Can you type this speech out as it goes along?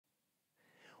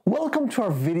Welcome to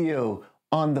our video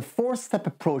on the 4-step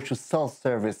approach to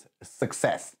self-service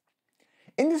success.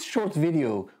 In this short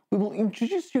video, we will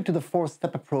introduce you to the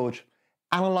 4-step approach: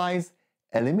 analyze,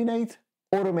 eliminate,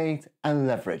 automate, and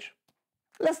leverage.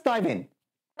 Let's dive in.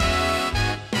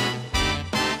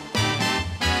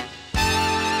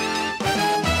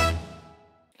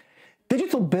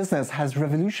 Digital business has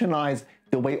revolutionized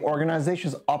the way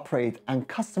organizations operate, and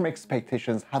customer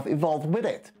expectations have evolved with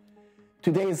it.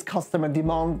 Today's customer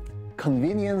demand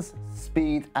convenience,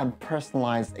 speed, and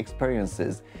personalized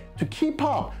experiences. To keep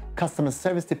up, customer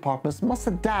service departments must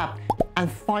adapt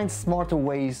and find smarter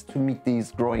ways to meet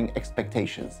these growing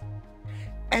expectations.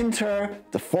 Enter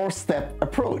the 4-step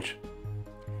approach: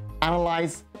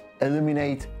 analyze,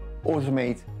 eliminate,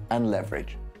 automate, and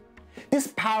leverage.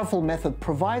 This powerful method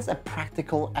provides a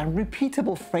practical and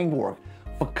repeatable framework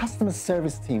for customer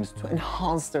service teams to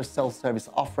enhance their self-service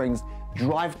offerings,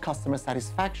 drive customer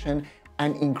satisfaction,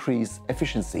 and increase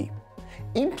efficiency.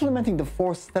 Implementing the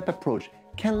 4-step approach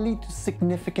can lead to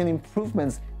significant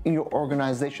improvements in your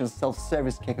organization's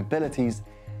self-service capabilities,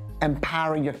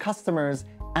 empowering your customers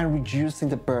and reducing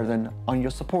the burden on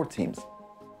your support teams.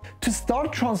 To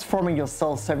start transforming your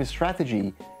self-service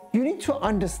strategy, you need to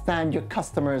understand your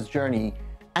customer's journey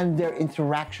and their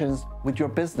interactions with your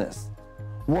business.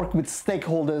 Work with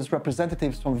stakeholders,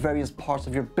 representatives from various parts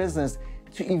of your business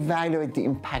to evaluate the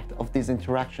impact of these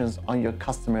interactions on your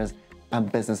customers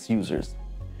and business users.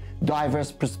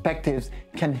 Diverse perspectives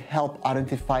can help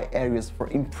identify areas for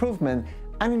improvement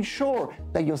and ensure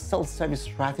that your self-service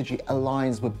strategy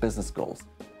aligns with business goals.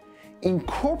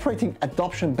 Incorporating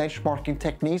adoption benchmarking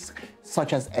techniques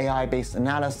such as AI-based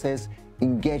analysis,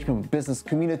 engagement with business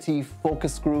community,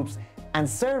 focus groups, and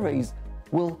surveys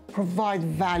will provide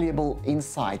valuable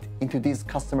insight into these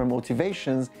customer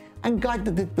motivations and guide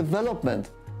the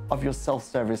development of your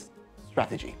self-service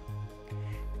strategy.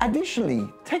 Additionally,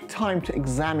 take time to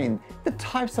examine the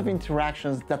types of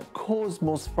interactions that cause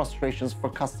most frustrations for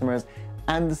customers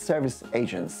and the service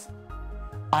agents.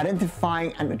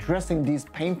 Identifying and addressing these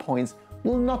pain points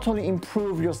will not only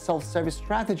improve your self-service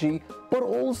strategy, but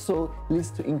also leads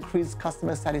to increased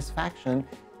customer satisfaction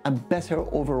and better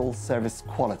overall service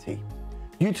quality.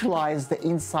 Utilize the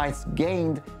insights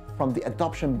gained from the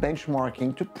adoption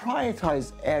benchmarking to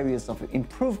prioritize areas of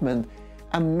improvement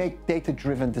and make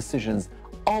data-driven decisions,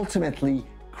 ultimately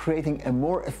creating a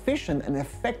more efficient and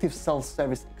effective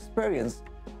self-service experience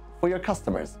for your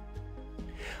customers.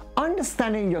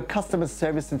 Understanding your customer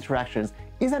service interactions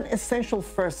is an essential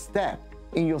first step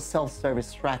in your self-service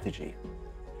strategy.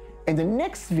 In the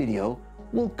next video,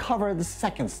 we'll cover the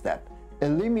 2nd step: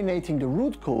 eliminating the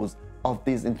root cause of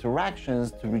these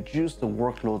interactions to reduce the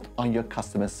workload on your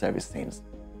customer service teams.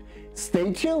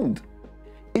 Stay tuned!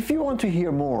 If you want to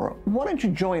hear more, why don't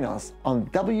you join us on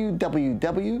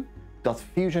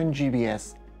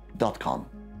www.fusiongbs.com.